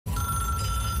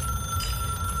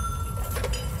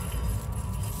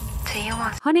you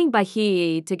want? Hunting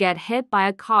Bahi to get hit by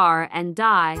a car and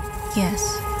die.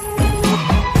 Yes.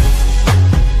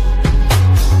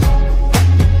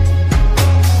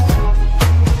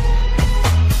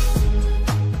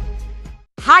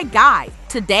 Hi guys,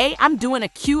 today I'm doing a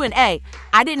Q&A.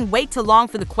 I didn't wait too long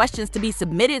for the questions to be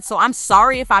submitted, so I'm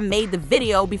sorry if I made the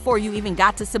video before you even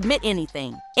got to submit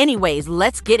anything. Anyways,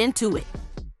 let's get into it.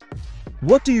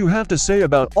 What do you have to say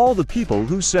about all the people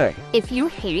who say, if you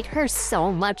hate her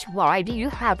so much, why do you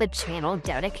have a channel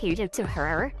dedicated to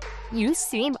her? You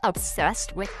seem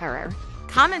obsessed with her.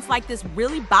 Comments like this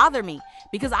really bother me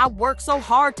because I work so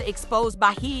hard to expose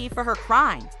Bahi for her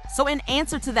crimes. So in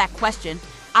answer to that question,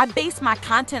 I base my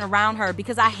content around her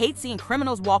because I hate seeing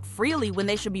criminals walk freely when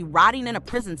they should be rotting in a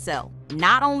prison cell.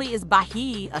 Not only is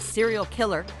Bahi a serial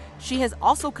killer, she has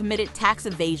also committed tax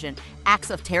evasion, acts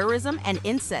of terrorism, and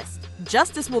incest.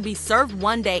 Justice will be served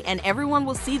one day and everyone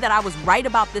will see that I was right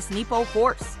about this Nepo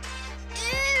horse.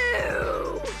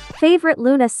 Ew. Favorite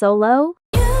Luna solo?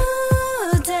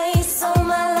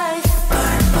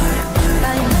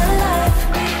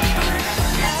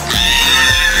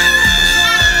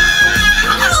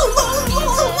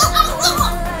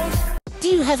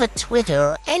 Do you have a Twitter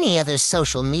or any other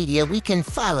social media we can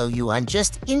follow you on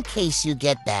just in case you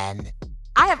get banned?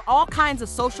 I have all kinds of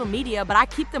social media, but I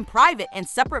keep them private and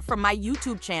separate from my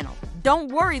YouTube channel.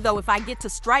 Don't worry though, if I get to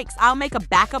strikes, I'll make a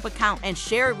backup account and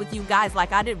share it with you guys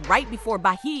like I did right before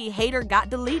Bahi hater got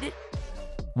deleted.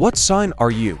 what sign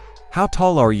are you? How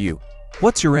tall are you?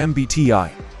 What's your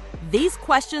MBTI? These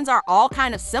questions are all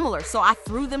kind of similar, so I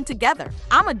threw them together.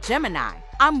 I'm a Gemini.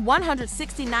 I'm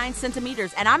 169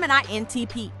 centimeters and I'm an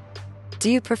INTP.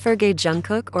 Do you prefer gay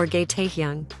Jungkook or gay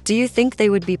Taehyung? Do you think they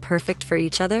would be perfect for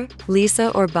each other? Lisa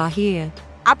or Bahia?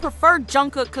 I prefer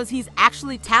Jungkook because he's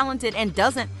actually talented and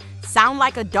doesn't sound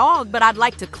like a dog, but I'd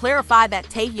like to clarify that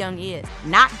Taehyung is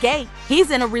not gay.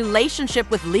 He's in a relationship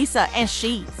with Lisa and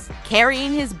she's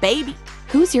carrying his baby.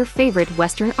 Who's your favorite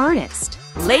Western artist?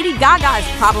 Lady Gaga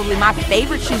is probably my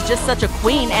favorite. She's just such a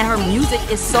queen and her music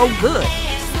is so good.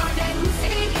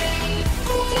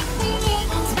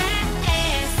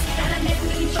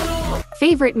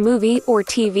 Favorite movie or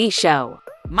TV show?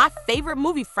 My favorite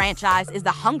movie franchise is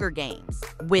The Hunger Games.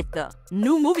 With the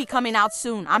new movie coming out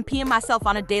soon, I'm peeing myself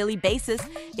on a daily basis.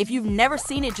 If you've never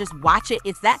seen it, just watch it.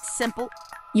 It's that simple.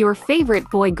 Your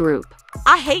favorite boy group?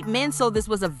 I hate men, so this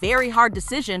was a very hard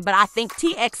decision, but I think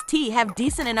TXT have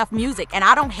decent enough music, and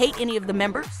I don't hate any of the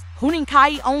members. Hunin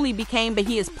Kai only became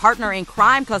Bahia's partner in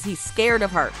crime because he's scared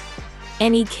of her.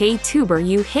 Any K-tuber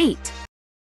you hate?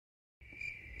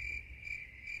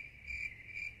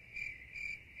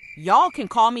 Y'all can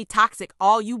call me toxic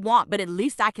all you want, but at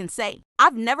least I can say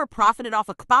I've never profited off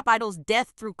a K-pop idol's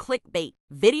death through clickbait.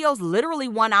 Videos literally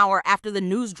 1 hour after the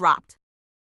news dropped.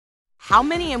 How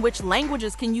many and which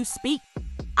languages can you speak?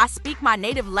 I speak my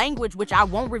native language, which I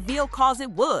won't reveal cause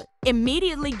it would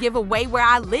immediately give away where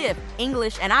I live,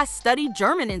 English, and I studied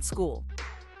German in school.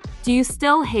 Do you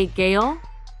still hate Gail?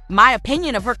 My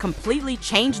opinion of her completely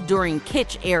changed during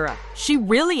Kitsch era. She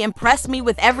really impressed me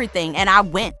with everything and I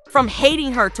went from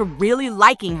hating her to really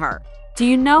liking her. Do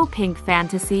you know Pink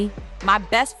Fantasy? My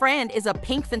best friend is a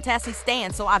Pink Fantasy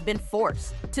stan, so I've been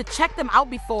forced to check them out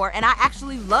before and I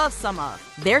actually love some of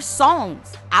their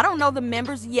songs. I don't know the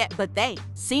members yet, but they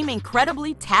seem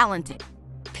incredibly talented.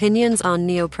 Opinions on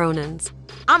neopronouns?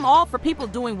 I'm all for people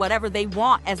doing whatever they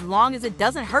want as long as it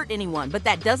doesn't hurt anyone, but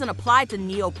that doesn't apply to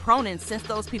neopronouns since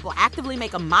those people actively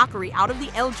make a mockery out of the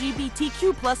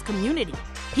LGBTQ+ community.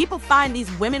 People find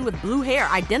these women with blue hair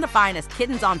identifying as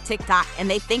kittens on TikTok and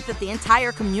they think that the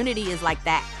entire community is like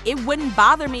that. It wouldn't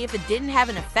bother me if it didn't have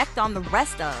an effect on the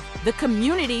rest of the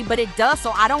community, but it does,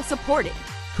 so I don't support it.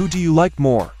 Who do you like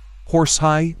more, Horse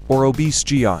High or Obese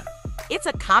Jian? It's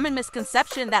a common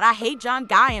misconception that I hate John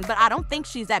Guyan, but I don't think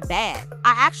she's that bad.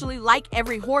 I actually like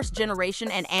every Horse Generation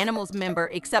and Animals member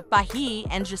except Bahi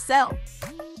and Giselle.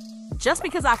 Just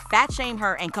because I fat shame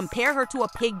her and compare her to a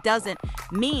pig doesn't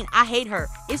mean I hate her.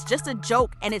 It's just a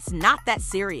joke and it's not that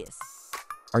serious.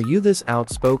 Are you this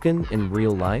outspoken in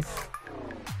real life?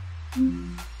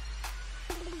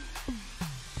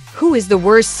 Who is the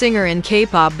worst singer in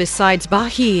K-pop besides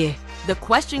Bahi? The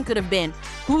question could have been,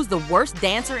 who's the worst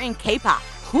dancer in K-pop?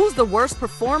 Who's the worst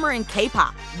performer in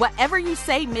K-pop? Whatever you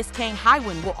say, Miss Kang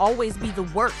Haiwan will always be the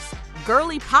worst.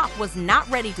 Girly pop was not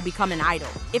ready to become an idol.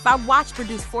 If I watched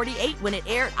Produce 48 when it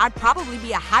aired, I'd probably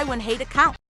be a Haiwan hate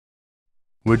account.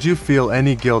 Would you feel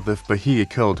any guilt if Bahia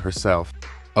killed herself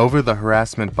over the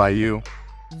harassment by you?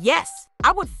 Yes,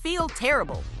 I would feel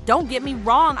terrible. Don't get me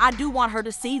wrong, I do want her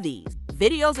to see these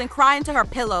videos and cry into her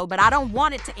pillow, but I don't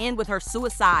want it to end with her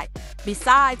suicide.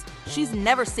 Besides, she's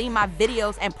never seen my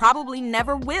videos and probably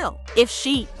never will. If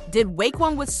she did,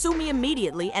 Waquan would sue me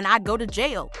immediately and I'd go to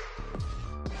jail.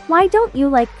 Why don't you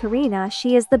like Karina?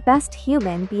 She is the best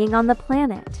human being on the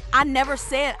planet. I never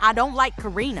said I don't like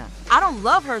Karina. I don't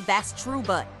love her, that's true,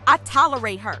 but I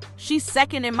tolerate her. She's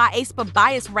second in my aespa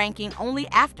bias ranking only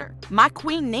after my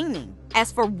queen Ning Ning.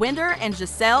 As for Winder and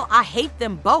Giselle, I hate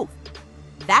them both.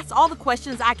 That's all the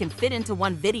questions I can fit into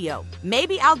one video.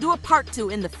 Maybe I'll do a part 2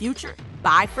 in the future.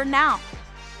 Bye for now.